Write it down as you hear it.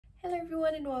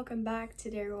everyone and welcome back.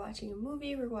 Today we're watching a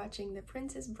movie. We're watching The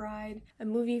Princess Bride, a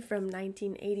movie from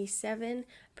 1987.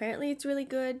 Apparently it's really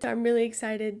good, so I'm really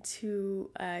excited to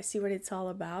see what it's all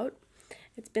about.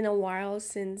 It's been a while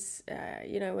since,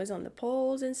 it was on the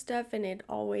polls and stuff, and it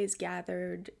always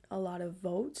gathered a lot of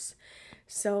votes.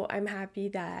 So I'm happy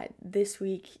that this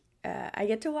week I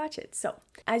get to watch it. So,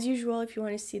 as usual, if you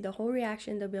want to see the whole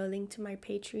reaction, there'll be a link to my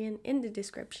Patreon in the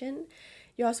description.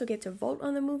 You also get to vote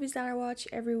on the movies that I watch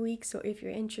every week, so if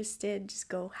you're interested, just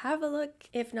go have a look.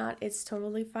 If not, it's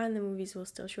totally fine. The movies will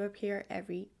still show up here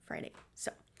every Friday.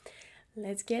 So,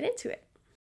 let's get into it.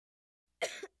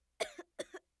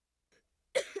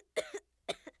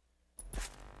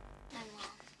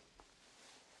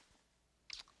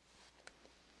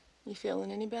 You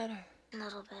feeling any better? A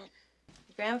little bit.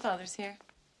 Your grandfather's here.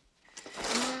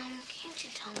 Mom, can't you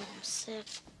tell me I'm sick?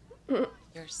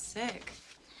 You're sick.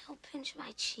 He'll pinch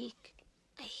my cheek.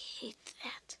 I hate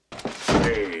that.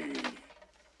 Hey,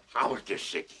 how's the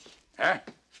sickie, huh?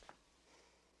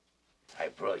 I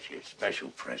brought you a special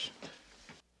present.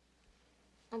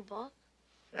 A book?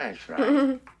 That's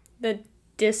right. The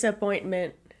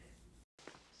disappointment.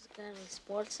 Has it got any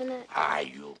sports in it? Are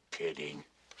you kidding?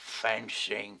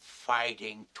 Fencing,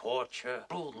 fighting, torture,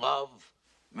 true love,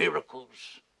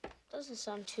 miracles. Doesn't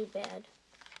sound too bad.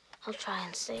 I'll try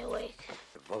and stay awake.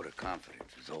 The vote of confidence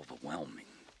is overwhelming.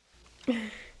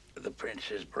 The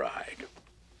Princess Bride.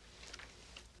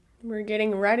 We're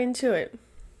getting right into it.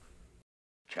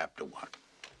 Chapter 1.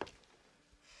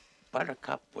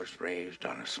 Buttercup was raised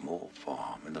on a small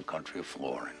farm in the country of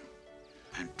Florin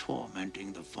and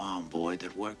tormenting the farm boy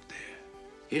that worked there.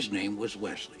 His name was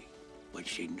Wesley, but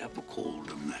she never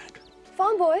called him that.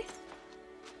 Farm boy,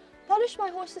 polish my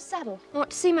horse's saddle. I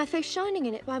want to see my face shining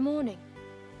in it by morning.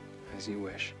 As you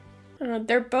wish.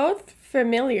 They're both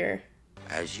familiar.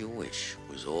 As you wish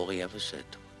was all he ever said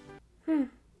to her.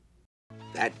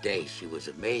 That day, she was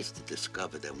amazed to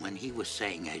discover that when he was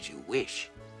saying, as you wish,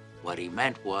 what he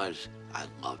meant was, I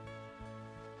love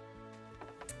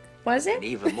you. Was it? And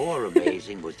even more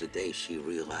amazing was the day she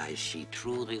realized she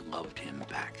truly loved him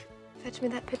back. Fetch me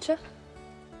that picture.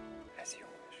 As you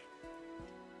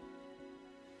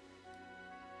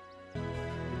wish.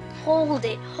 Hold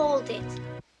it, hold it.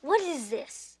 What is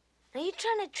this? Are you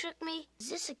trying to trick me? Is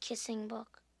this a kissing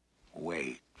book?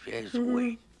 Wait, just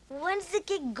wait. When's it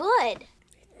get good?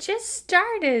 Just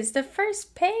started. It's the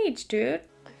first page, dude.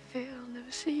 I fear I'll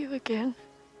never see you again.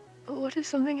 But what if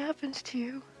something happens to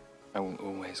you? I will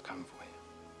always come for you.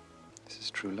 This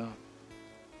is true love.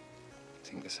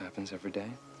 Think this happens every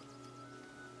day?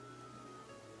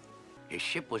 His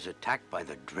ship was attacked by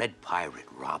the dread pirate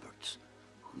Roberts,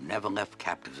 who never left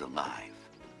captives alive.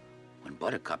 When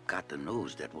Buttercup got the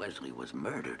news that Wesley was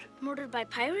murdered, Murdered by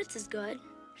pirates is good.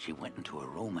 she went into her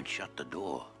room and shut the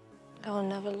door. I will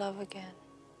never love again.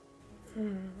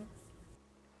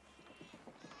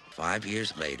 5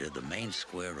 years later, the main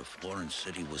square of Florence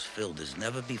City was filled as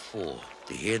never before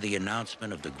to hear the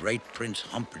announcement of the great Prince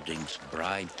Humperdinck's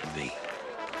bride-to-be.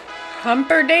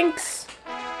 Humperdinks?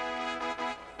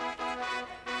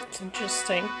 It's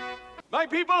interesting. My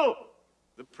people,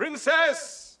 the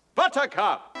Princess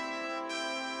Buttercup.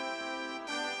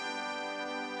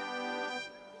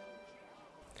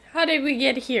 How did we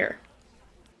get here?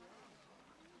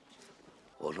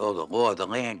 Although the law of the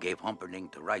land gave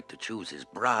Humperdinck the right to choose his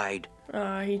bride,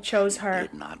 He chose her.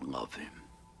 did not love him.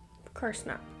 Of course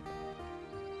not.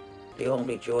 The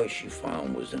only joy she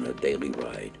found was in her daily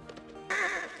ride.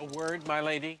 A word, my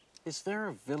lady. Is there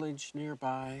a village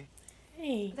nearby?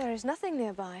 Hey. There is nothing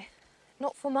nearby.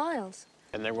 Not for miles.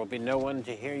 And there will be no one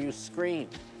to hear you scream.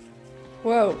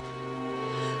 Whoa.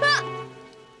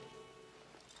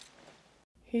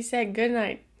 He said good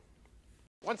night.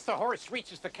 Once the horse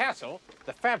reaches the castle,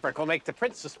 the fabric will make the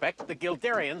prince suspect the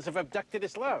Gildarians have abducted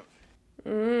his love.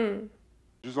 You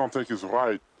don't think it's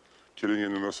right, killing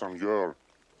an innocent girl.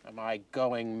 Am I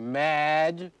going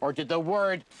mad? Or did the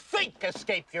word think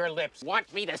escape your lips?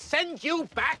 Want me to send you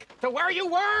back to where you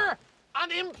were?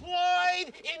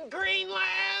 Unemployed in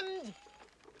Greenland?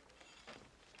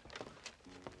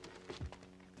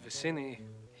 Vicini,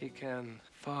 he can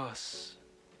fuss.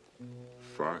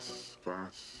 Fuss.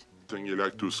 Think you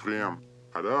like to scream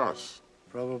at us.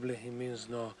 Probably he means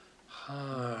no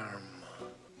harm.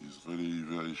 He's really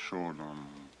very short on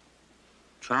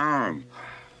charm.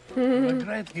 A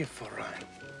great gift for rhyme.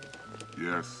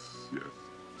 Yes.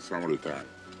 Some of the time.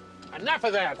 Enough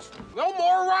of that. No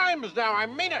more rhymes now, I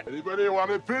mean it. Anybody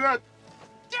want a peanut?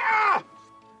 Ah!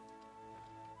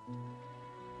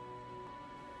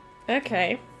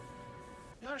 Okay.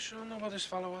 You're sure nobody's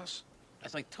follow us?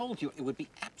 As I told you, it would be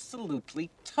absolutely,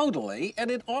 totally,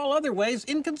 and in all other ways,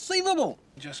 inconceivable.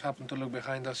 You just happen to look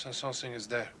behind us and something is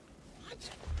there.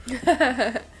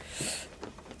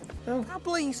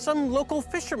 Probably some local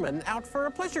fisherman out for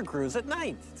a pleasure cruise at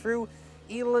night through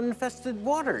eel-infested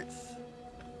waters.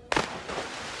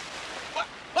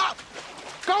 What?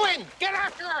 Go in! Get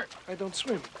after her! I don't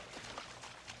swim.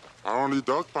 I only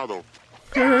dog paddle.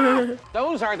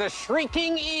 Those are the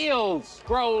shrieking eels.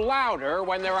 Grow louder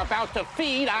when they're about to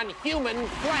feed on human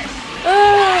flesh.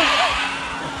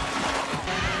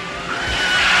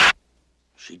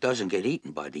 She doesn't get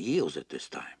eaten by the eels at this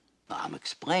time. I'm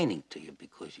explaining to you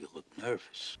because you look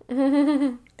nervous.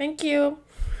 Thank you.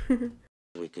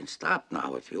 We can stop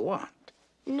now if you want.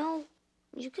 No,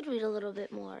 you could read a little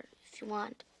bit more if you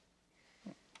want.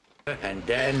 And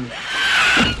then...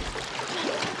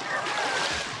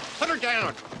 Put her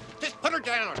down. Just put her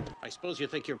down. I suppose you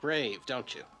think you're brave,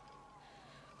 don't you?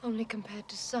 Only compared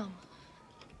to some.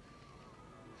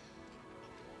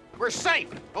 We're safe.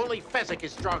 Only Fezzik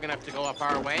is strong enough to go up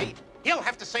our way. He'll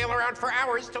have to sail around for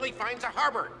hours till he finds a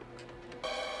harbor.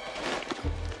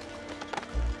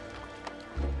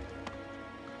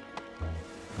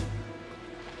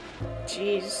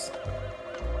 Jeez.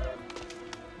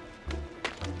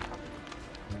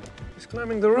 He's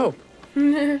climbing the rope.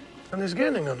 And he's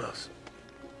gaining on us.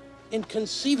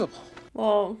 Inconceivable.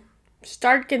 Well,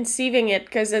 start conceiving it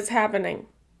because it's happening.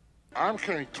 I'm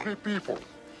carrying 3 people,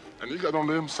 and he got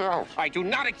only himself. I do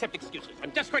not accept excuses.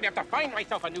 I'm just going to have to find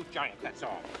myself a new giant, that's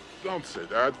all. Don't say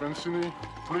that, Vincini,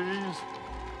 please.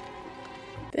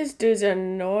 This dude's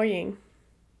annoying.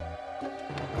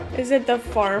 Is it the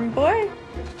farm boy?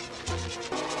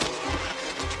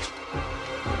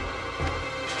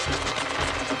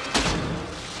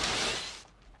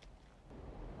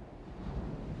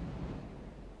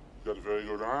 You got very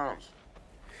good arms.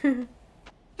 He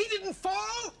didn't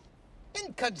fall?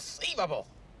 Inconceivable.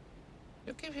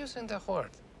 You keep using the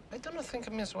word. I do not think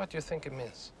it means what you think it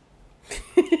means.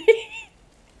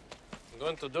 I'm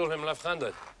going to duel him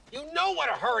left-handed. You know what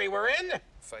a hurry we're in.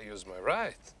 If I use my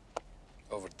right,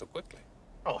 over too quickly.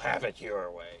 Oh, have it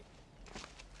your way.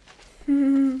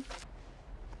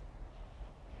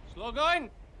 Slow going?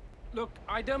 Look,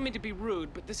 I don't mean to be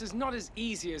rude, but this is not as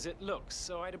easy as it looks,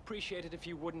 so I'd appreciate it if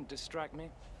you wouldn't distract me.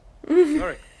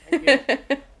 Sorry. Thank you.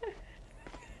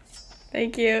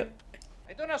 Thank you.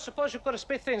 I do not suppose you could have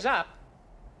sped things up.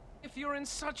 If you're in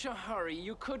such a hurry,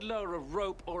 you could lower a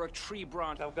rope or a tree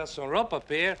branch. I've got some rope up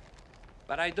here,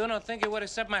 but I do not think it would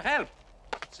accept my help,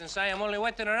 since I am only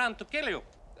waiting around to kill you.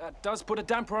 That does put a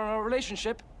damper on our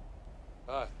relationship.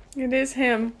 It is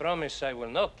him. Promise I will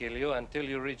not kill you until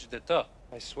you reach the top.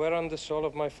 I swear on the soul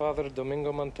of my father,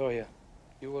 Domingo Montoya,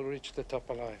 you will reach the top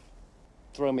alive.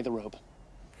 Throw me the rope.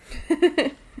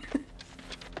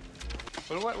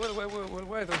 Well,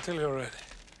 wait until you're ready.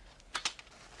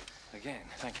 Again,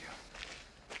 thank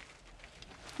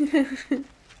you.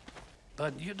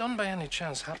 But you don't by any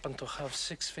chance happen to have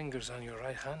 6 fingers on your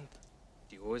right hand?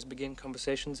 Do you always begin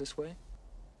conversations this way?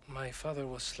 My father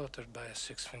was slaughtered by a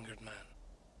 6-fingered man.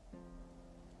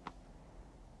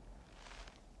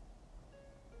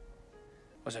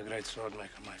 Was a great sword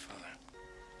maker, my father.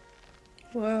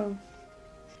 Whoa.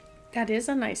 That is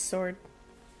a nice sword.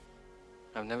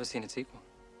 I've never seen its equal.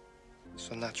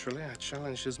 So naturally, I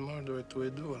challenged his murderer to a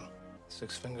duel.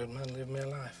 6-fingered man lived me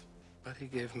alive, but he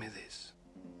gave me this.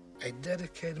 I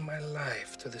dedicated my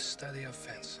life to the study of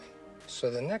fencing. So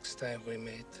the next time we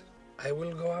meet, I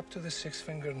will go up to the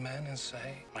 6-fingered man and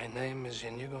say, my name is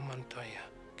Inigo Montoya.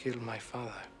 Kill my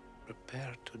father.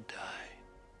 Prepare to die.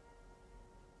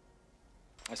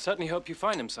 I certainly hope you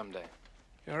find him someday.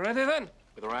 You ready then?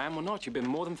 Whether I am or not, you've been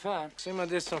more than fair. Seem a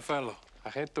decent fellow. I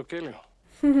hate to kill you.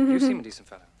 You seem a decent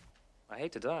fellow. I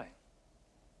hate to die.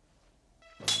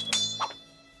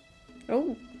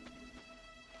 Oh.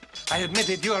 I admit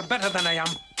it, you are better than I am.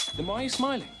 Then why are you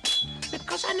smiling?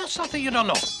 Because I know something you don't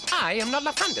know. I am not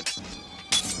left-handed.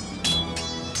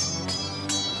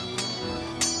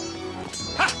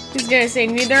 He's gonna say,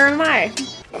 neither am I.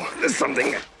 Oh, there's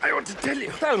something I ought to tell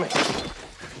you. Tell me.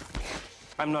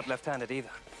 I'm not left-handed either.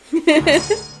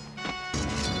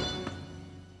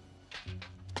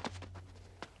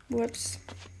 Whoops.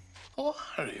 Who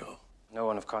are you? No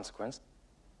one of consequence.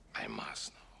 I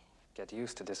must know. Get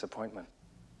used to disappointment.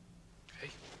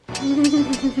 Okay.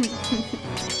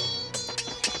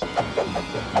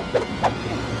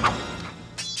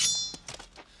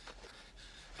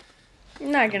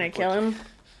 I'm not gonna kill him.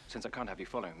 Since I can't have you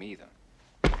following me either.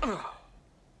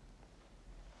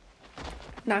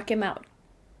 Knock him out.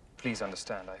 Please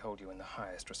understand, I hold you in the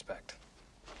highest respect.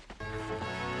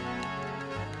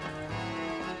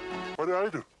 What do I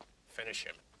do? Finish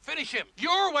him. Finish him!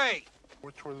 Your way!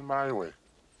 Which was my way?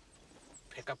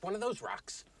 Pick up one of those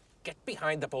rocks, get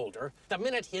behind the boulder. The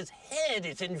minute his head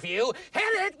is in view, hit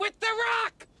it with the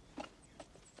rock!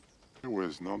 He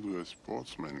was not a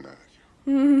sportsman like.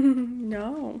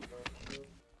 No.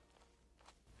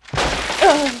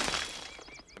 I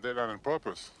did that on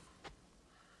purpose.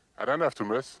 I don't have to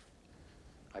miss.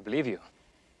 I believe you.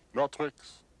 No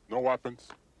tricks, no weapons.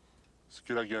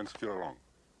 Skill against skill alone.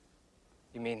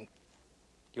 You mean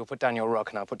you'll put down your rock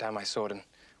and I'll put down my sword and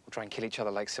we'll try and kill each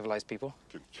other like civilized people?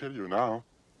 I can kill you now.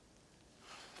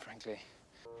 Frankly.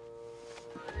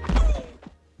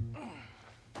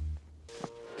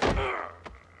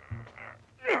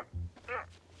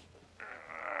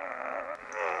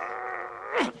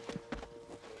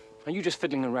 Are you just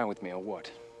fiddling around with me or what?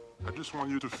 I just want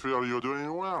you to feel you're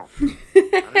doing well.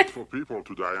 I hate for people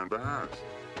to die unbalanced.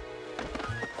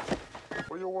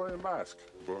 Why you wearing a mask?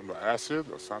 Burn the acid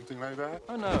or something like that?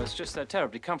 Oh, no, it's just they're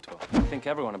terribly comfortable. I think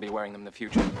everyone will be wearing them in the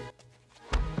future.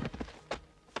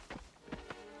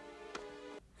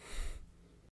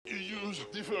 You use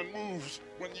different moves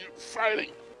when you're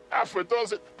fighting. Half a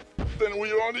dozen. Then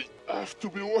we only have to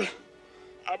be one.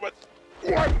 About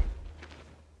one.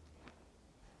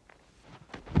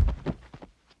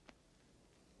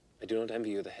 I do not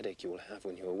envy you the headache you will have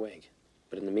when you awake.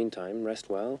 But in the meantime, rest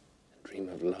well and dream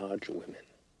of large women.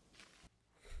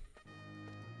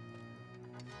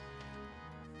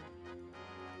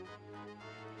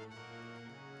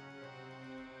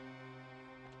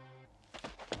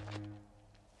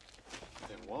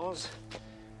 There was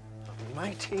a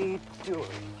mighty duel.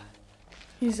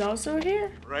 He's also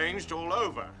here? Ranged all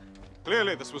over.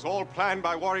 Clearly, this was all planned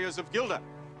by warriors of Gilda.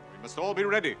 We must all be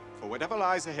ready for whatever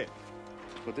lies ahead.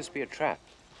 Would this be a trap?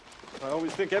 I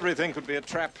always think everything could be a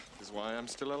trap. This is why I'm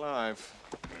still alive.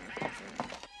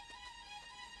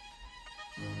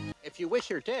 If you wish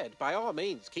her dead, by all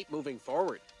means, keep moving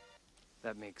forward.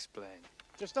 Let me explain.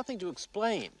 There's nothing to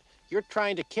explain. You're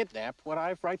trying to kidnap what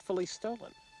I've rightfully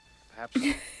stolen. Perhaps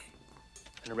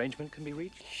an arrangement can be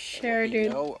reached? Sure,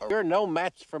 dude. You're no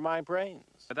match for my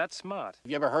brains. But that's smart.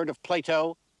 Have you ever heard of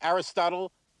Plato,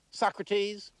 Aristotle,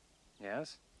 Socrates?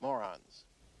 Yes? Morons.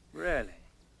 Really?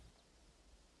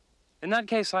 In that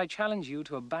case, I challenge you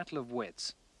to a battle of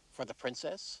wits. For the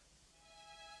princess?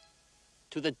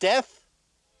 To the death?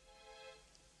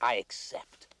 I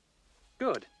accept.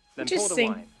 Good. Then pour the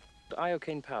wine.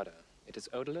 Iocane powder. It is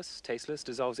odorless, tasteless,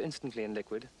 dissolves instantly in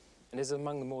liquid, and is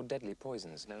among the more deadly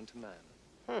poisons known to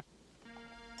man.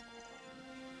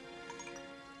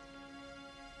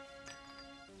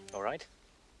 All right.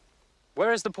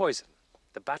 Where is the poison?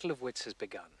 The battle of wits has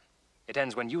begun. It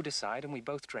ends when you decide and we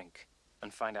both drink,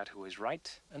 and find out who is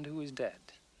right and who is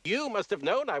dead. You must have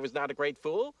known I was not a great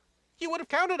fool. You would have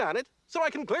counted on it, so I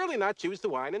can clearly not choose the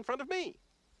wine in front of me.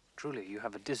 Truly, you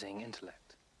have a dizzying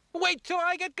intellect. Wait till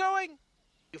I get going.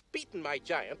 You've beaten my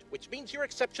giant, which means you're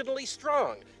exceptionally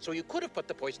strong. So you could have put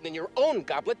the poison in your own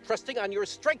goblet, trusting on your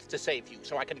strength to save you,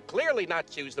 so I can clearly not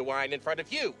choose the wine in front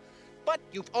of you. But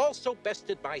you've also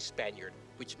bested my Spaniard,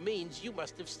 which means you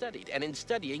must have studied. And in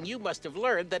studying, you must have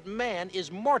learned that man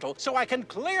is mortal, so I can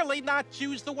clearly not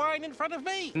choose the wine in front of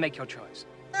me. Make your choice.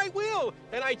 I will,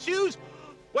 and I choose...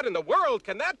 What in the world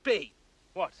can that be?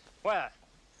 What? Where?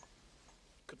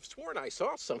 Could have sworn I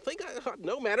saw something.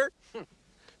 No matter.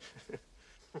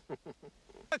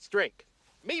 Let's drink.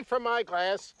 Me from my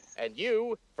glass, and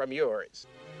you from yours.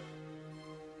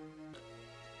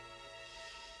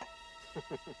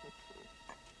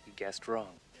 You guessed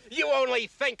wrong. You only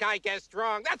think I guessed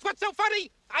wrong. That's what's so funny.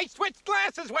 I switched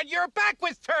glasses when your back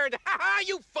was turned. Ha ha,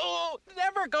 you fool.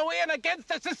 Never go in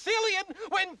against a Sicilian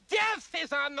when death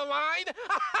is on the line.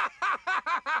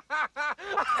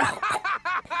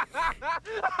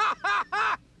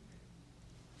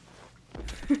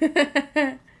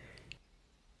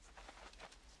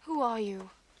 Who are you?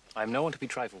 I'm no one to be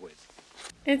trifled with.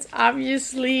 It's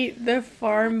obviously the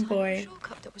farm boy.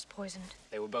 Shortcut that was poisoned.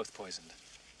 They were both poisoned.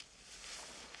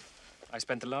 I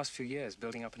spent the last few years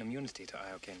building up an immunity to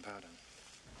iocane powder.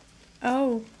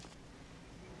 Oh.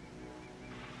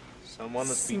 Someone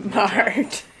was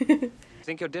smart.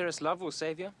 Think your dearest love will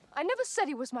save you? I never said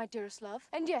he was my dearest love.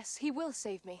 And yes, he will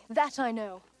save me. That I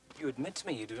know. You admit to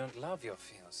me you do not love your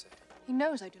fiancé. He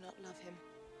knows I do not love him.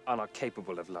 Are not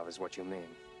capable of love is what you mean.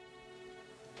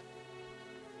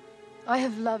 I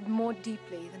have loved more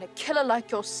deeply than a killer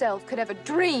like yourself could ever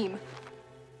dream.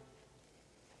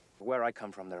 Where I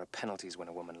come from, there are penalties when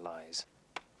a woman lies.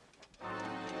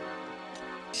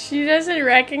 She doesn't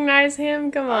recognize him?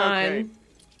 Come on. Okay.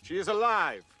 She is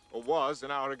alive, or was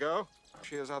an hour ago.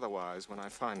 She is otherwise when I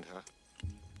find her.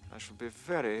 I shall be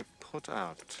very put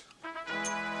out.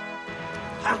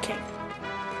 Okay.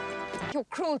 Your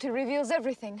cruelty reveals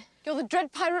everything. You're the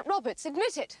dread pirate Roberts.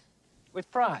 Admit it.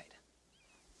 With pride.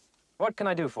 What can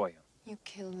I do for you? You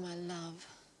killed my love.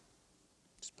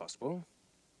 It's possible.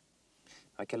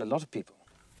 I kill a lot of people.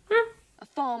 A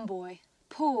farm boy.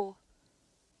 Poor.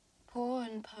 Poor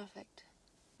and perfect.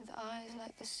 With eyes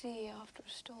like the sea after a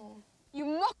storm. You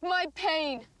mock my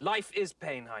pain! Life is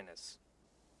pain, Highness.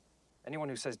 Anyone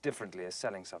who says differently is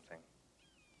selling something.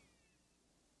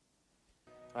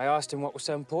 I asked him what was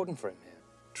so important for him here.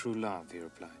 True love, he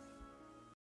replied.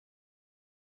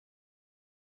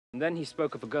 And then he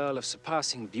spoke of a girl of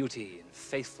surpassing beauty and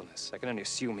faithfulness. I can only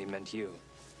assume he meant you.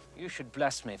 You should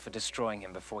bless me for destroying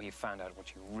him before he found out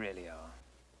what you really are.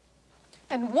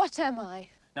 And what am I?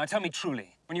 Now tell me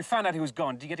truly, when you found out he was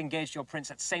gone, did you get engaged to your prince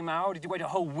that same hour, or did you wait a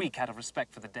whole week out of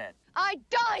respect for the dead? I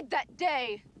died that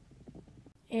day!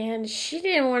 And she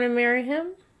didn't want to marry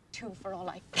him. Two for all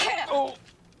I care. Oh!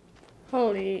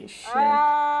 Holy shit.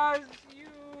 As you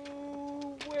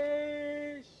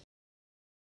wish.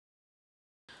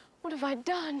 What have I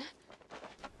done?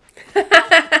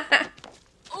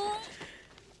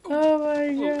 Oh my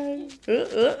god.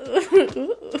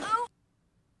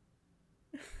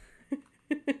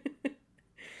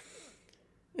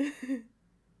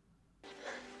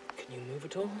 Can you move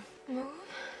at all? Move?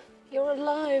 You're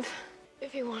alive.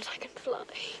 If you want, I can fly.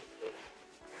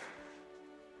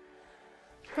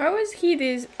 Where was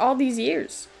he all these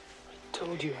years? I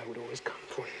told you I would always come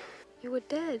for you. You were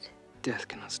dead. Death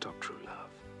cannot stop true love.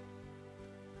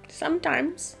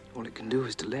 Sometimes. All it can do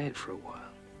is delay it for a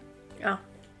while. Oh.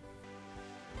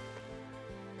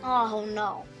 Oh,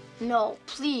 no. No,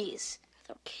 please.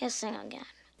 They're kissing again.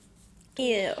 Ew.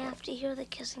 You have to hear the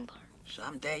kissing part.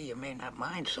 Someday you may not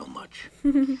mind so much.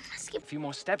 A few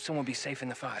more steps and we'll be safe in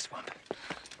the fire swamp.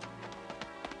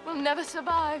 We'll never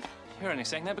survive. You're only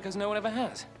saying that because no one ever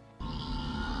has.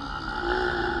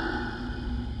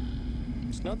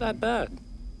 It's not that bad.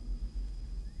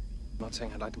 I'm not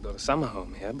saying I'd like to build a summer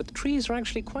home here, but the trees are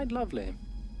actually quite lovely.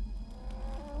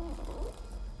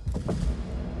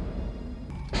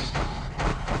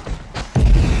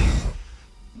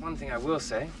 One thing I will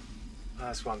say,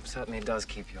 our swamp certainly does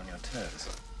keep you on your toes.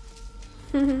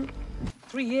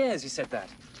 3 years, you said that.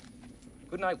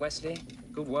 Good night, Wesley.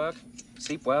 Good work.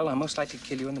 Sleep well. I'll most likely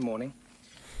kill you in the morning.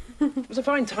 It was a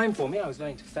fine time for me. I was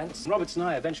learning to fence. Roberts and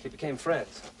I eventually became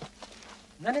friends.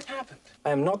 And then it happened. I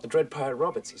am not the dread pirate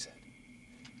Roberts, he said.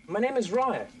 My name is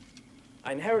Ryer.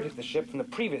 I inherited the ship from the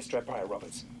previous dread pirate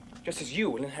Roberts, just as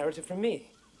you will inherit it from me.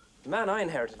 The man I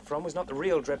inherited it from was not the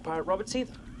real dread pirate Roberts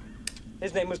either.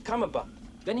 His name was Cummerbund.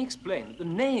 Then he explained that the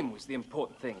name was the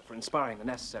important thing for inspiring the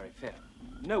necessary fear.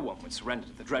 No one would surrender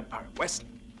to the dread pirate Wesley.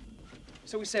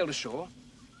 So we sailed ashore,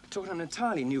 took on an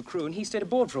entirely new crew, and he stayed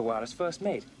aboard for a while as first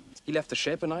mate. He left the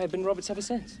ship, and I have been Roberts ever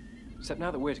since. Except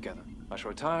now that we're together, I shall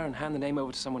retire and hand the name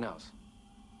over to someone else.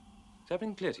 Is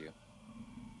everything clear to you?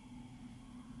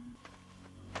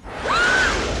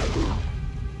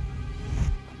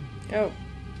 Oh,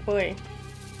 boy.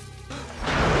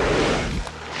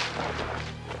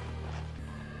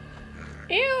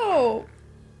 Ew!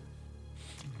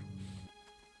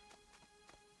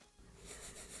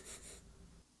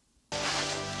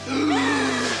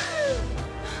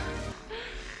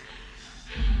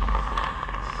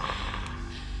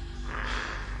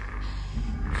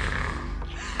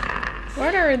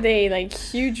 What are they, like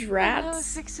huge rats? I'll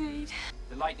succeed.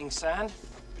 The lightning sand.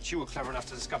 But you were clever enough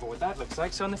to discover what that looks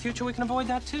like, so in the future we can avoid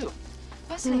that too.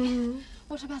 Wesley,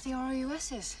 what about the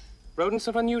ROUSs? Rodents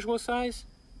of unusual size?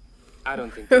 I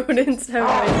don't think. Rodents have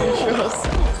unusual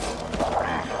size.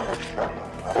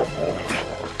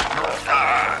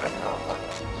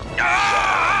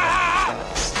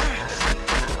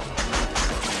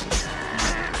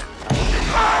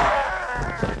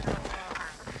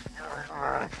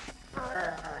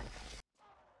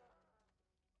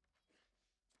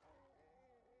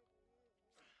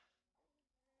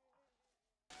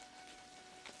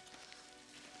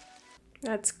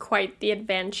 That's quite the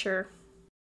adventure.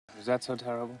 Is that so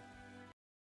terrible?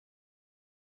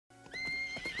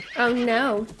 Oh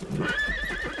no.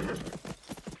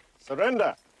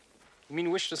 Surrender! You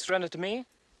mean wish to surrender to me?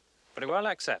 Very well,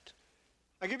 I accept.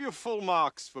 I give you full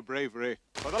marks for bravery.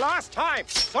 For the last time,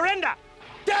 surrender!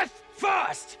 Death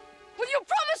first! Will you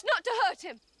promise not to hurt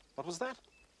him? What was that?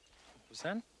 What was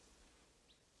that?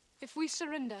 If we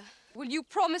surrender, will you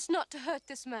promise not to hurt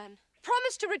this man?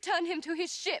 Promise to return him to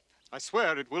his ship. I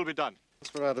swear it will be done.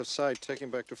 Once we're out of sight, take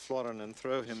him back to Florin and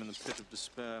throw him in the pit of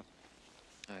despair.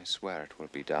 I swear it will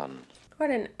be done. What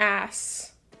an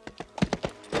ass.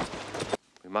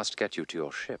 We must get you to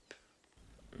your ship.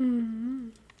 Mm-hmm.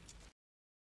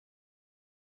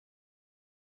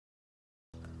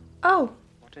 Oh.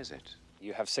 What is it?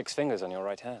 You have 6 fingers on your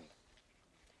right hand.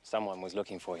 Someone was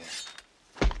looking for you.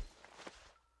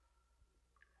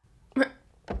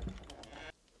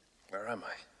 Where am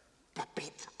I? The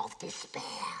pit of despair.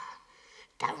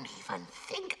 Don't even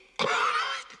think.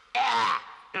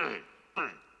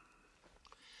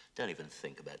 Don't even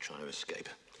think about trying to escape.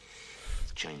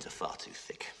 The chains are far too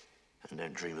thick. And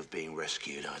don't dream of being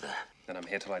rescued either. Then I'm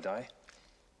here till I die?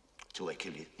 Till they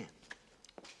kill you, yeah.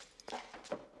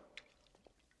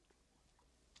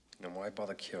 Then why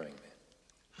bother curing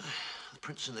me? The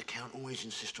prince and the count always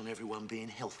insist on everyone being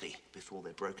healthy before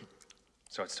they're broken.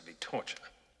 So it's to be torture.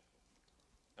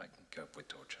 I can cope with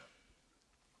torture.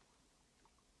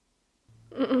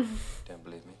 Don't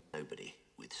believe me? Nobody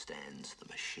withstands the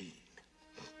machine.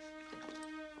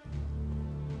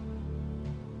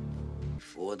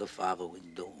 Before the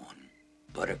following dawn,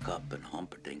 Buttercup and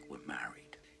Humperdinck were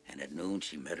married. And at noon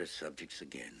she met her subjects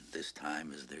again, this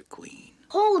time as their queen.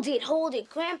 Hold it,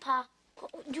 Grandpa.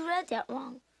 You read that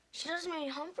wrong. She doesn't marry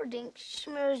Humperdinck, she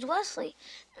marries Wesley.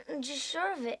 And just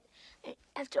sure of it.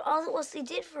 After all that Wesley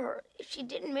did for her, if she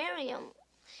didn't marry him,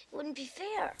 it wouldn't be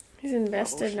fair. He's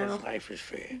invested now. Life is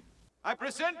fair. I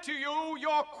present to you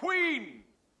your queen,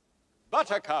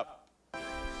 Buttercup.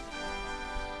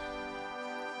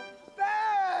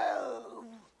 Boo!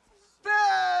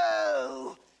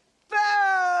 Boo! Boo!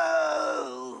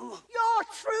 Your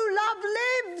true love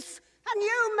lives, and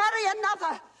you marry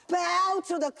another. Bow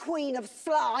to the queen of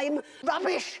slime,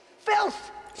 rubbish,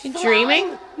 filth, She slime,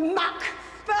 dreaming? muck.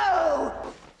 Boo!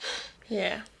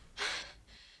 Yeah.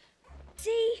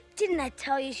 See? Didn't I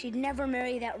tell you she'd never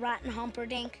marry that rotten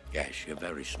Humperdinck? Yes, you're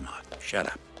very smart. Shut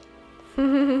up.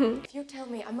 If you tell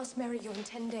me I must marry you in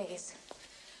 10 days,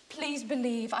 please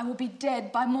believe I will be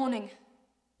dead by morning.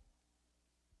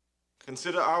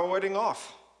 Consider our wedding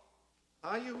off.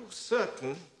 Are you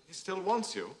certain he still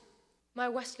wants you? My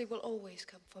Wesley will always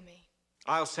come for me.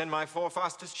 I'll send my 4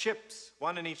 fastest ships,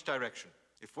 1 in each direction.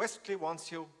 If Wesley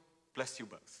wants you, bless you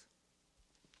both.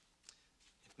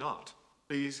 If not,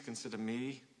 please consider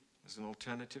me as an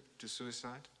alternative to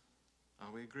suicide.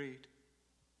 Are we agreed?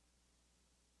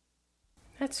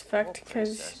 That's fucked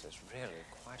because Princess is really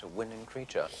quite a winning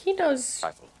creature. he knows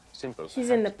Trifle. Simple. he's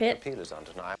in the pit. Appeal is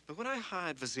undeniable. But when I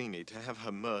hired Vizzini to have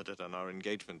her murdered on our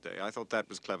engagement day, I thought that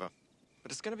was clever.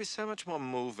 But it's going to be so much more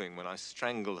moving when I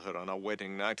strangle her on our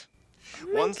wedding night. Oh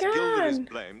my Once Gilda is God.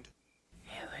 blamed,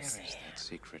 Where is that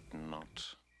secret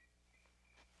knot?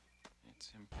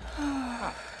 It's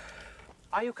important.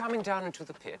 Are you coming down into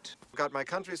the pit? I've got my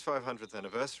country's 500th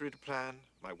anniversary to plan,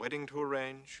 my wedding to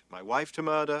arrange, my wife to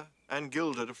murder, and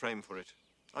Gilda to frame for it.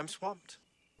 I'm swamped.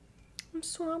 I'm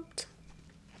swamped.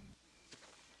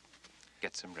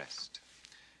 Get some rest.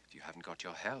 If you haven't got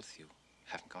your health, you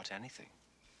haven't got anything.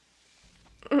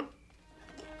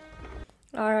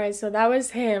 Alright, so that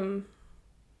was him.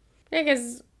 I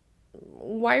guess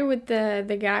why would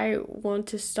the guy want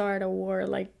to start a war?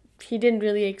 Like, he didn't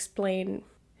really explain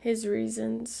his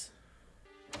reasons.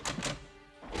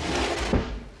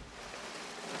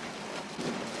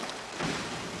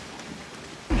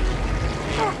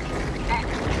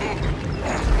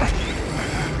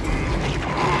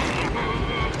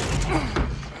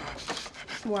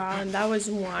 Wow, and that was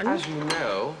one. As you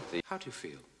know, how do you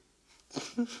feel?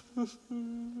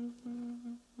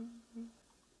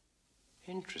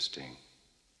 Interesting.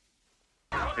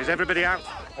 Is everybody out?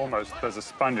 Almost. There's a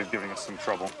Spaniard giving us some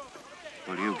trouble.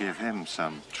 Will you give him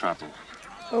some trouble?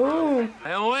 Oh.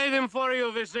 I am waiting for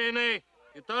you, Vizzini.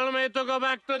 You told me to go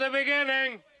back to the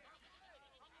beginning.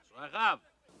 So I have.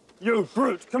 You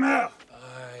brute, come here!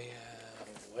 I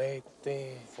am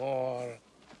waiting for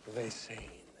Vizzini.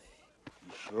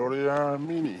 Sorry,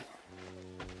 Mini.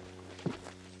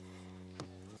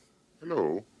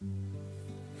 Hello.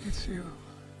 It's you.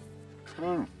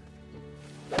 Come.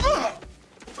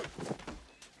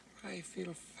 I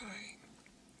feel fine.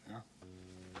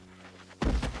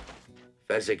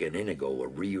 Fezzik and Inigo were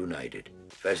reunited.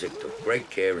 Fezzik took great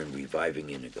care in reviving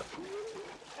Inigo.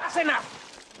 That's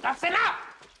enough! That's enough!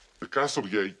 The castle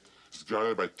gate is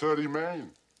guarded by 30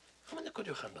 men. How many could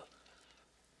you handle?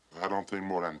 I don't think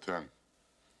more than 10.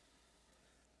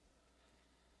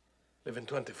 Leave in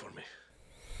 20 for me.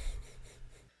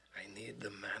 I need the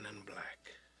man in black.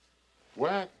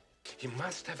 What? He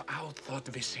must have outthought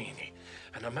Vizzini.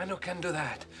 And a man who can do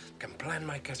that can plan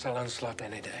my castle onslaught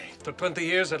any day. For 20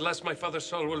 years, at last my father's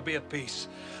soul will be at peace.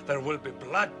 There will be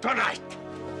blood tonight!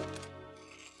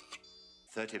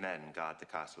 30 men guard the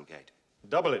castle gate.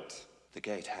 Double it. The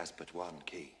gate has but one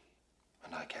key,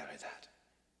 and I carry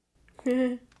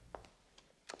that.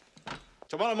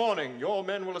 Tomorrow morning, your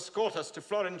men will escort us to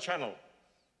Florin Channel,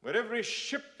 where every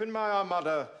ship in my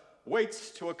armada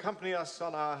waits to accompany us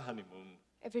on our honeymoon.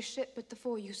 Every ship but the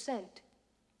 4 you sent.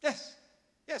 Yes,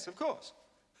 yes, of course.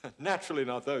 Naturally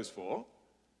not those 4.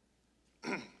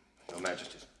 Your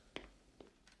Majesties.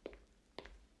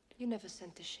 You never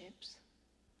sent the ships.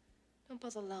 Don't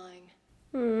bother lying.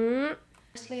 Hmm.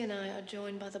 Wesley and I are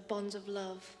joined by the bonds of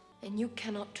love, and you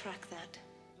cannot track that.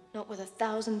 Not with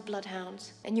 1,000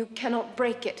 bloodhounds. And you cannot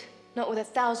break it. Not with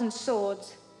 1,000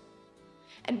 swords.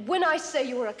 And when I say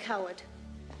you are a coward,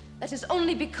 that is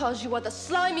only because you are the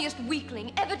slimiest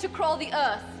weakling ever to crawl the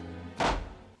earth.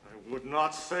 I would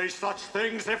not say such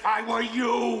things if I were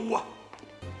you!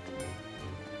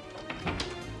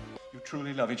 You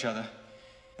truly love each other,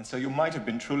 and so you might have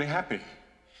been truly happy.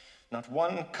 Not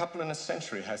one couple in a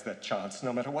century has that chance,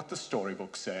 no matter what the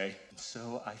storybooks say. And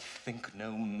so I think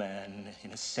no man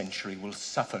in a century will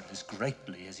suffer as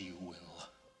greatly as you will.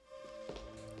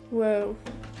 Whoa.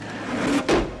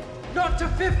 Not to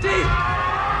 50!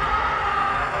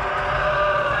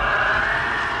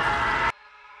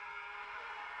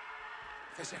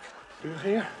 Physic, do you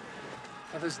hear?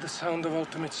 That is the sound of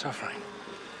ultimate suffering.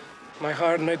 My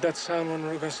heart made that sound when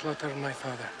Rugen slaughtered my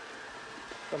father.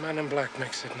 The man in black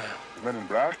makes it now. The man in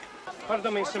black?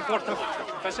 Pardon me, it's important.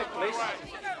 Physic, please.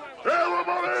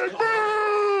 Everybody,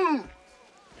 boo!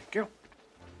 Thank you.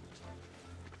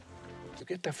 You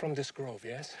get that from this grove,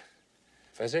 yes?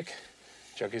 Physic,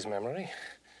 jog his memory.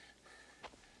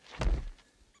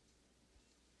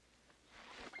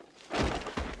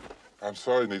 I'm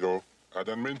sorry, Nido. I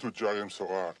didn't mean to jar him so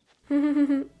hard.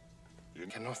 You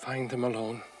cannot find him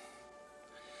alone.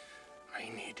 I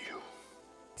need you.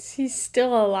 Is he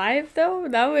still alive though?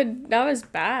 That was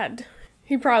bad.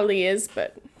 He probably is,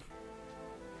 but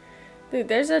dude,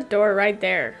 there's a door right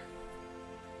there.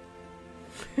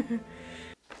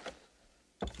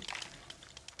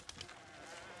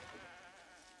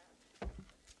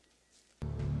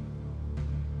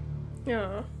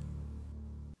 Yeah.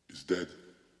 He's dead.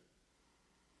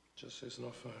 Just is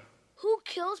not fair. Who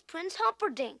kills Prince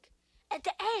Humperdinck? At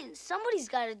the end, somebody's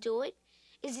got to do it.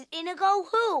 Is it Inigo?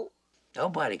 Who?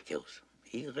 Nobody kills him.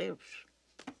 He lives.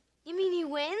 You mean he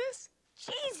wins?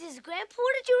 Jesus, Grandpa,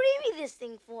 what did you read me this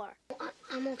thing for?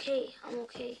 I'm okay. I'm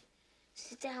okay.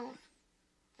 Sit down.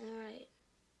 All right.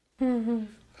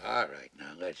 All right,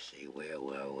 now let's see. Where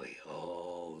were we?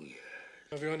 Oh, yeah.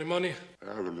 Have you any money?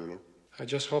 I have a little. I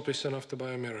just hope it's enough to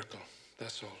buy a miracle.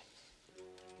 That's all.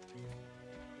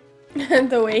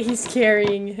 The way he's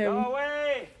carrying him. Go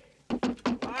away!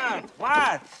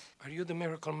 What? Are you the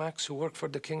Miracle Max who worked for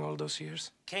the king all those years?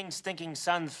 King's stinking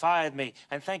son fired me,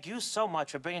 and thank you so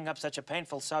much for bringing up such a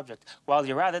painful subject. While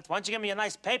you're at it, why don't you give me a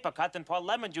nice paper cut and pour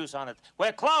lemon juice on it?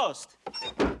 We're closed!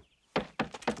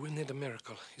 We need a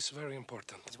miracle. It's very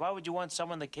important. Why would you want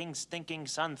someone the king's stinking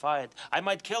son fired? I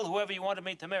might kill whoever you wanted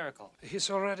me to miracle.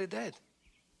 He's already dead.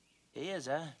 He is,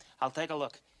 huh? I'll take a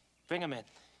look. Bring him in.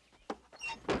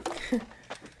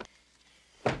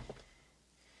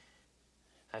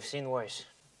 I've seen worse.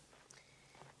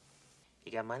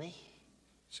 You got money?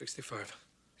 65.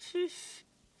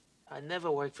 I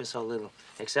never worked for so little,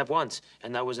 except once,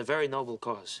 and that was a very noble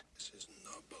cause. This is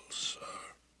noble, sir.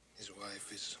 His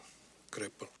wife is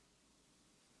crippled.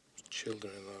 His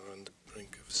children are on the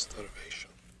brink of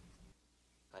starvation.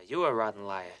 You a rotten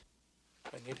liar.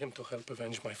 I need him to help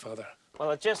avenge my father.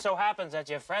 Well, it just so happens that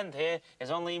your friend here is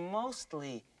only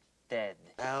mostly dead.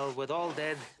 Well, with all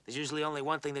dead, there's usually only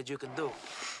one thing that you can do.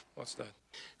 What's that?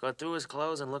 Go through his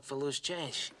clothes and look for loose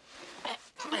change.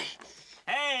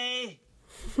 Hey!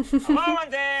 Hello in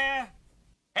there!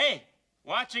 Hey,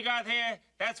 what you got here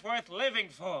that's worth living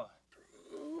for?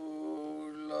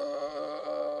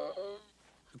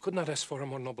 You could not ask for a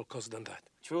more noble cause than that.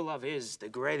 True love is the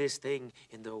greatest thing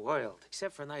in the world,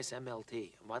 except for a nice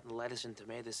MLT. A mutton, lettuce, and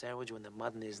tomato sandwich when the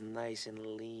mutton is nice and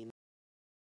lean.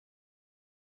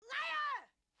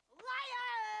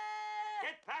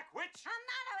 Get back, witch! I'm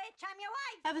not a witch, I'm your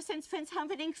wife. Ever since Prince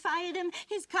Humperdinck fired him,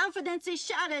 his confidence is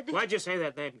shattered. Why'd you say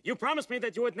that name? You promised me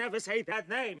that you would never say that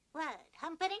name. What,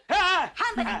 Humperdinck? Ah!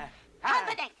 Humperdinck!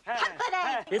 Humperdinck!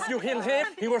 Humperdinck! If you heal him,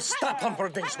 he will stop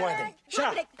Humperdinck's wedding.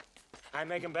 Shut up! I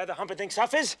make him better. Humperdinck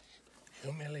suffers.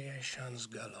 Humiliations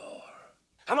galore.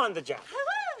 I'm on the job.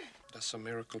 That's a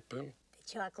miracle pill.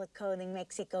 The chocolate coating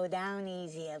makes it go down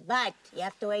easier, but you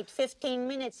have to wait 15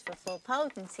 minutes for full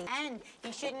potency. And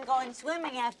you shouldn't go in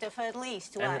swimming after for at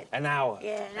least, what? An hour.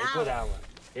 Yeah, an A good hour.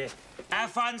 Yeah.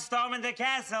 Have fun storming the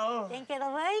castle. Think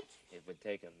it'll work? It would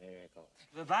take a miracle.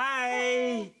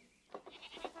 Bye-bye.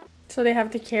 So they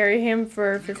have to carry him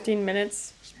for 15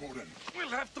 minutes. We'll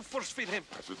have to force feed him.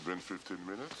 Has it been 15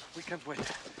 minutes? We can't wait.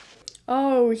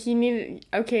 Oh, he needed...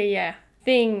 Okay, yeah.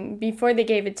 Before they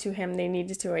gave it to him, they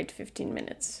needed to wait 15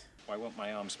 minutes. Why won't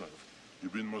my arms move?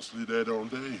 You've been mostly dead all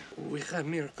day. We have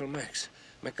Miracle Max.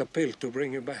 Make a pill to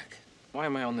bring you back. Why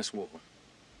am I on this wall?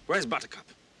 Where's Buttercup?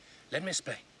 Let me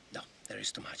explain. No, there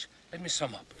is too much. Let me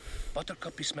sum up.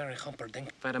 Buttercup is Mary Humperdinck.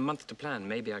 If I had a month to plan,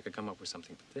 maybe I could come up with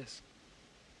something but this.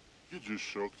 You just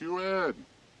shook your head.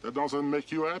 That doesn't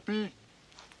make you happy?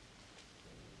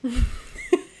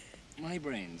 My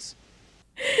brains.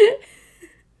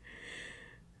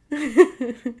 A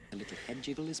little head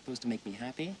jiggle is supposed to make me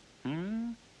happy?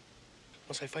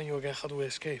 Once I find you again, how do we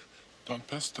escape? Don't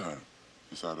pester.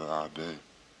 It's had a hard day.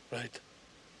 Right.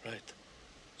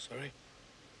 Sorry.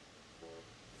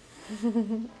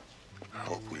 I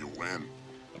hope we win.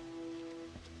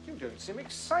 You don't seem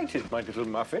excited, my little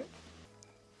muffin.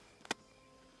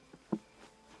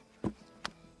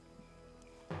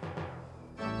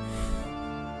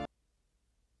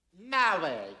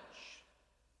 Marriage.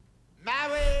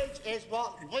 Marriage is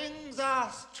what brings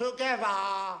us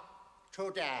together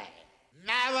today.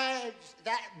 Marriage,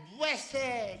 that blessed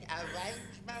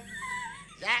arrangement,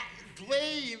 that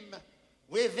dream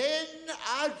within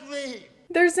a dream.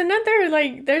 There's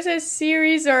there's a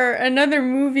series or another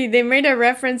movie, they made a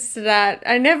reference to that.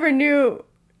 I never knew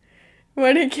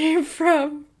what it came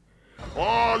from.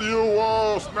 All you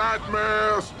worst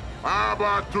nightmares are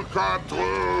about to come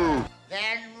true.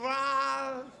 Then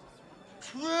love,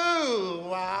 true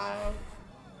love,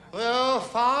 will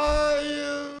follow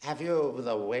you. Have you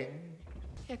the wind?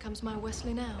 Here comes my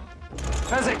Wesley now.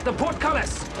 Fezzik, the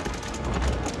portcullis!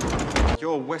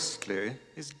 Your Wesley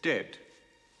is dead.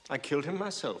 I killed him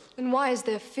myself. Then why is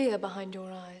there fear behind your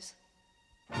eyes?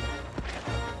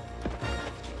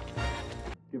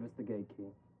 Give us the gate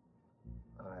key.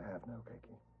 I have no gate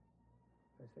key.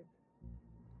 I see.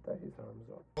 That is arms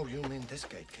up. Oh, you mean this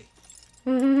gate key?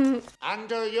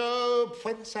 Under you,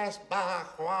 Princess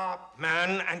Barrois.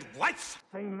 Man and wife!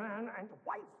 Say man and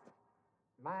wife!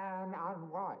 Man and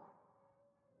wife.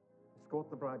 Escort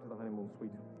the bride to the honeymoon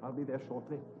suite. I'll be there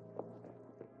shortly.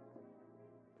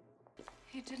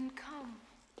 He didn't come.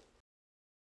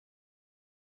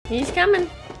 He's coming.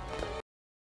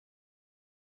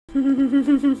 Kill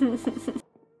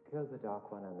the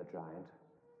Dark One and the Giant,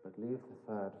 but leave the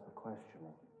third for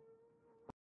questioning.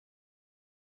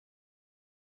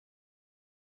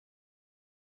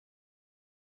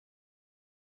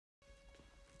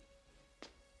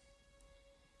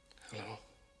 Hello.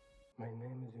 My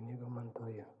name is Inigo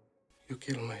Montoya. You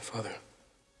killed my father.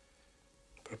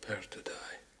 Prepare to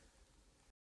die.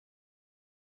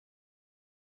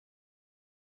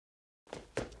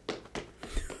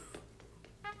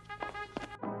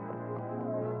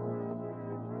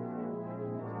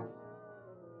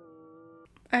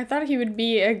 I thought he would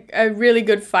be a really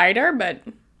good fighter, but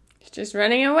he's just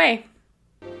running away.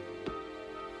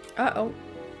 Uh-oh.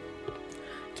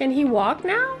 Can he walk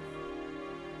now?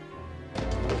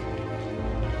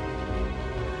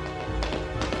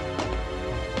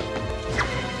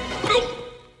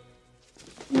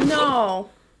 No.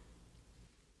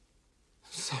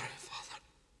 Sorry, Father.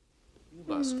 You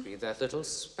must be that little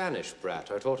Spanish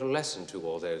brat I taught a lesson to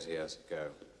all those years ago.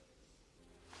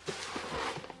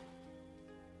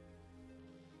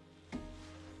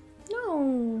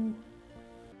 No.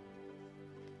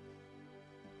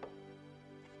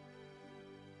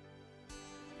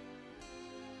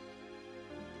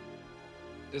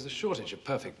 There's a shortage of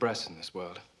perfect breasts in this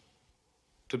world.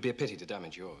 It would be a pity to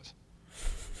damage yours.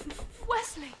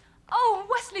 Wesley! Oh,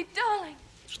 Wesley, darling!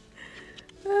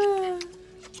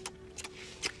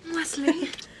 Wesley?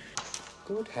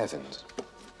 Good heavens.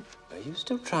 Are you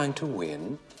still trying to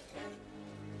win?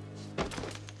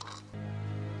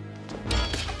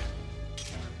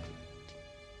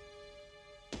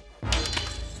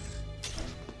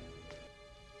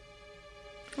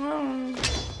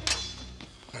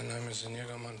 My name is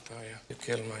Inigo Montoya. You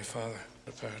killed my father.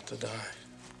 Prepare to die.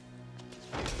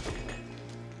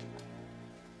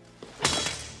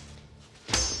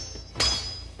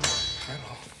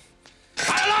 Hello.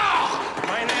 Hello!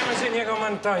 My name is Inigo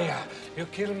Montoya. You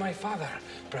killed my father.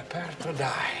 Prepare to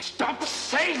die. Stop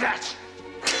saying that!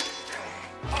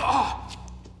 Oh.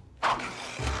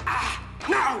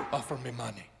 No! Offer me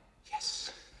money.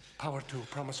 Yes. Power to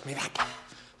promise me that.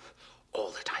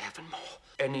 All that I have and more.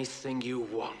 Anything you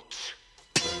want.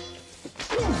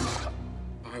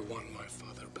 I want my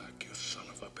father back, you son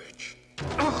of a bitch.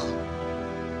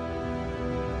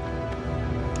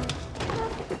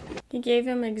 He gave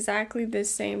him exactly the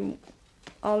same,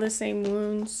 all the same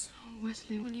wounds.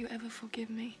 Wesley, will you ever forgive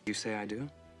me? You say I do?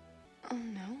 Oh,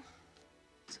 no.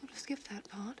 Sort of skip that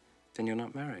part. Then you're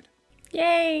not married.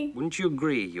 Yay! Wouldn't you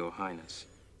agree, Your Highness?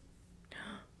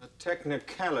 A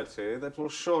technicality that will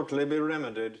shortly be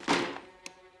remedied.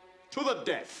 To the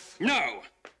death. No!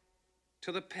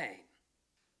 To the pain.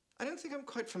 I don't think I'm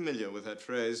quite familiar with that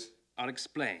phrase. I'll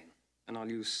explain, and I'll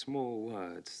use small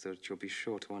words that you'll be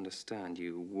sure to understand,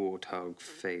 you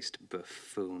warthog-faced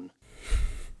buffoon.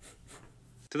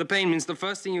 To the pain means the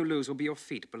first thing you lose will be your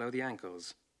feet below the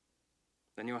ankles.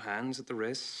 Then your hands at the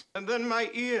wrists. And then my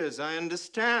ears, I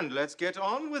understand. Let's get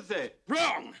on with it.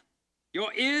 Wrong!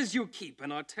 Your ears you keep,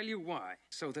 and I'll tell you why.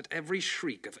 So that every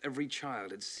shriek of every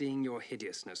child at seeing your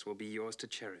hideousness will be yours to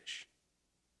cherish.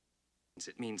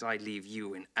 It means I leave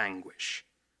you in anguish,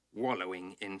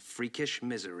 wallowing in freakish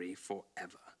misery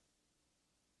forever.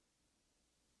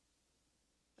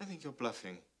 I think you're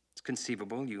bluffing. It's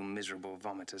conceivable, you miserable,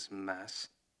 vomitous mass.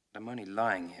 I'm only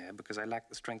lying here because I lack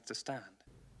the strength to stand.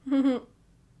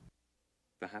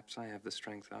 Perhaps I have the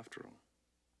strength after all.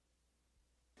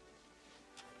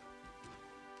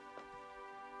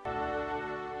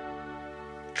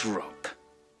 Drop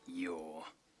your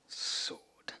sword.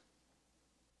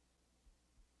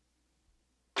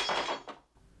 Have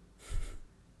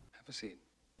a seat.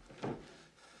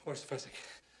 Where's Fezzik?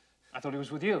 I thought he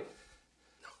was with you.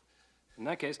 No. In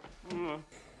that case... Help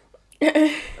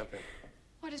him.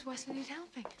 Why does Wesley need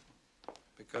helping?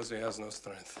 Because he has no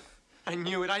strength. I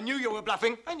knew it. I knew you were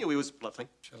bluffing. I knew he was bluffing.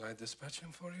 Shall I dispatch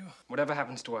him for you? Whatever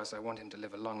happens to us, I want him to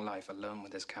live a long life alone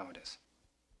with his cowardice.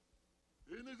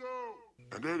 Inigo!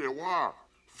 And there they were,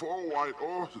 4 white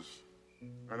horses.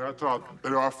 And I thought,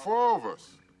 there are 4 of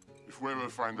us. If we ever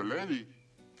find a lady,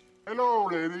 hello,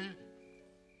 lady.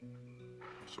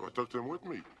 So I took them with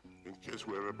me, in case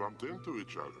we ever bumped into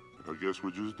each other. And I guess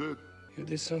we just did. You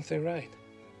did something right.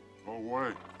 Oh,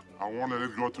 wait. I won't let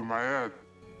it go to my head.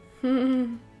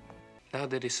 Now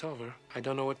that it's over, I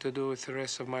don't know what to do with the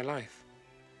rest of my life.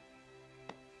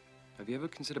 Have you ever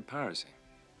considered piracy?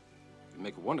 You'd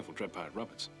make a wonderful Dread Pirate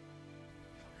Roberts.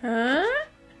 Huh?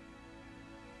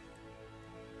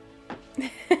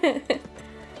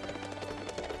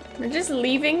 We're just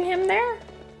leaving him there?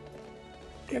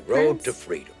 They rode to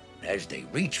freedom. As they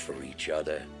reach for each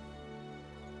other...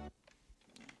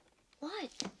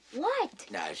 What? What?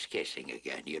 Now it's kissing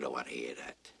again. You don't want to hear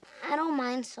that. I don't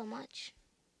mind so much.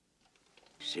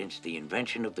 Since the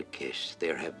invention of the kiss,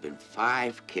 there have been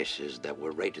 5 kisses that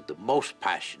were rated the most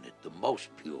passionate, the most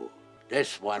pure.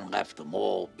 This one left them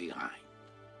all behind.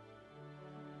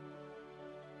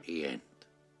 The end.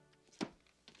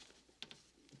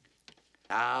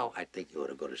 Now, I think you ought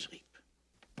to go to sleep.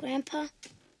 Grandpa,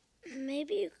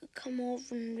 maybe you could come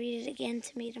over and read it again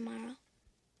to me tomorrow.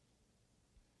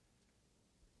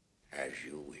 As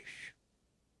you wish.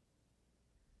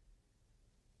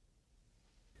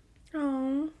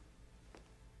 Oh.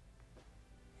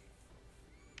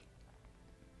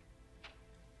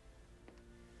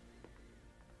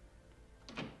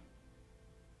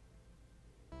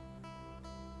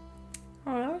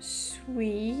 Oh, that was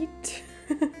sweet.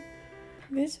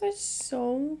 This was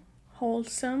so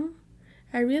wholesome.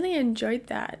 I really enjoyed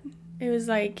that. It was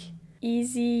like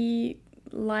easy,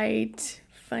 light,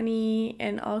 funny,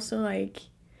 and also like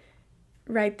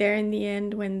right there in the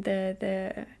end when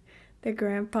the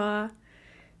grandpa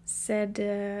said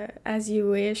as you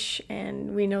wish,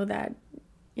 and we know that,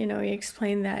 you know, he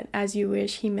explained that as you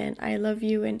wish he meant I love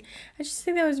you, and I just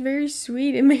think that was very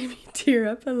sweet. It made me tear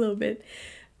up a little bit.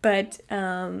 But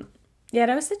yeah,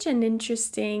 that was such an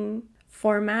interesting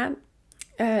format,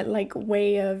 like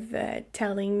way of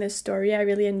telling the story. I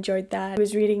really enjoyed that. I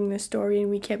was reading the story and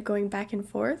we kept going back and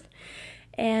forth,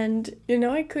 and you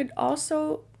know, it could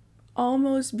also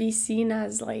almost be seen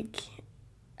as like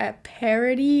a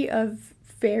parody of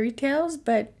fairy tales,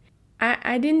 but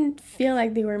I didn't feel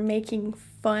like they were making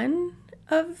fun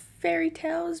of fairy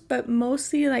tales, but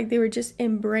mostly like they were just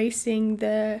embracing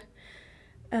the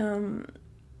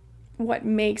what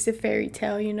makes a fairy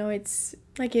tale, you know. It's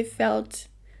like it felt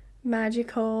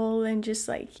magical and just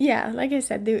like, yeah, like I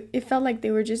said, it felt like they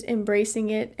were just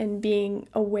embracing it and being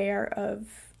aware of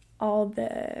all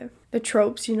the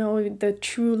tropes, you know, the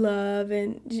true love,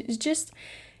 and it's just,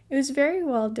 it was very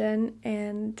well done,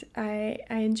 and I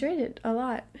enjoyed it a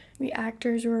lot. The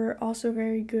actors were also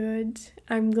very good.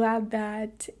 I'm glad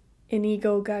that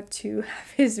Inigo got to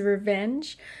have his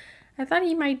revenge. I thought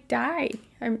he might die.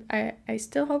 I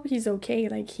still hope he's okay.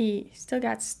 Like, he still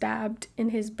got stabbed in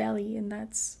his belly, and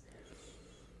that's...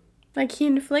 like, he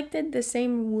inflicted the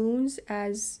same wounds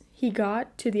as he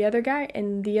got to the other guy,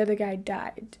 and the other guy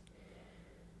died.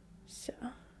 So,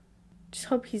 just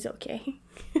hope he's okay.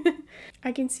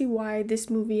 I can see why this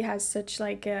movie has such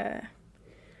like a,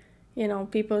 you know,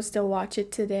 people still watch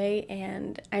it today,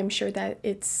 and I'm sure that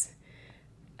it's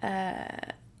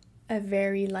a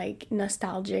very like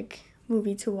nostalgic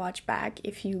movie to watch back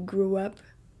if you grew up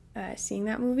seeing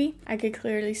that movie. I could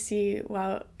clearly see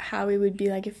how it would be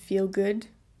like a feel-good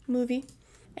movie.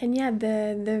 And yeah,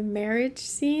 the marriage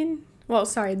scene, well,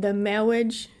 sorry, the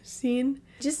marriage scene.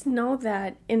 Just know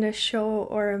that in a show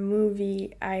or a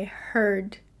movie, I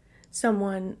heard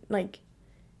someone like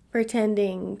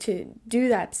pretending to do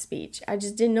that speech. I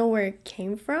just didn't know where it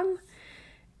came from.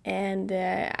 And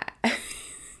I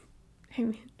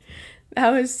mean, that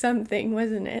was something,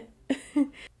 wasn't it?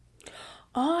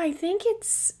 Oh, I think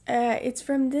it's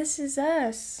from This Is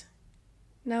Us.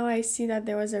 Now I see that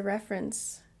there was a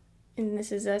reference in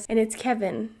This Is Us, and it's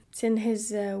Kevin. It's in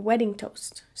his wedding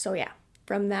toast. So yeah,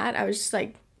 from that I was just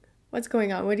like, what's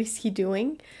going on? What is he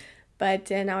doing? But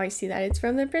now I see that it's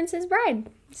from The Princess Bride.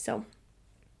 So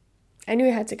I knew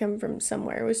it had to come from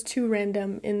somewhere. It was too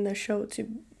random in the show to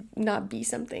not be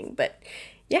something. But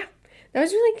yeah, that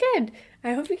was really good.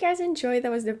 I hope you guys enjoyed.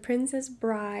 That was The Princess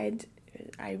Bride.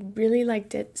 I really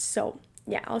liked it. So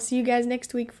yeah, I'll see you guys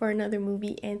next week for another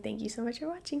movie, and thank you so much for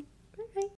watching.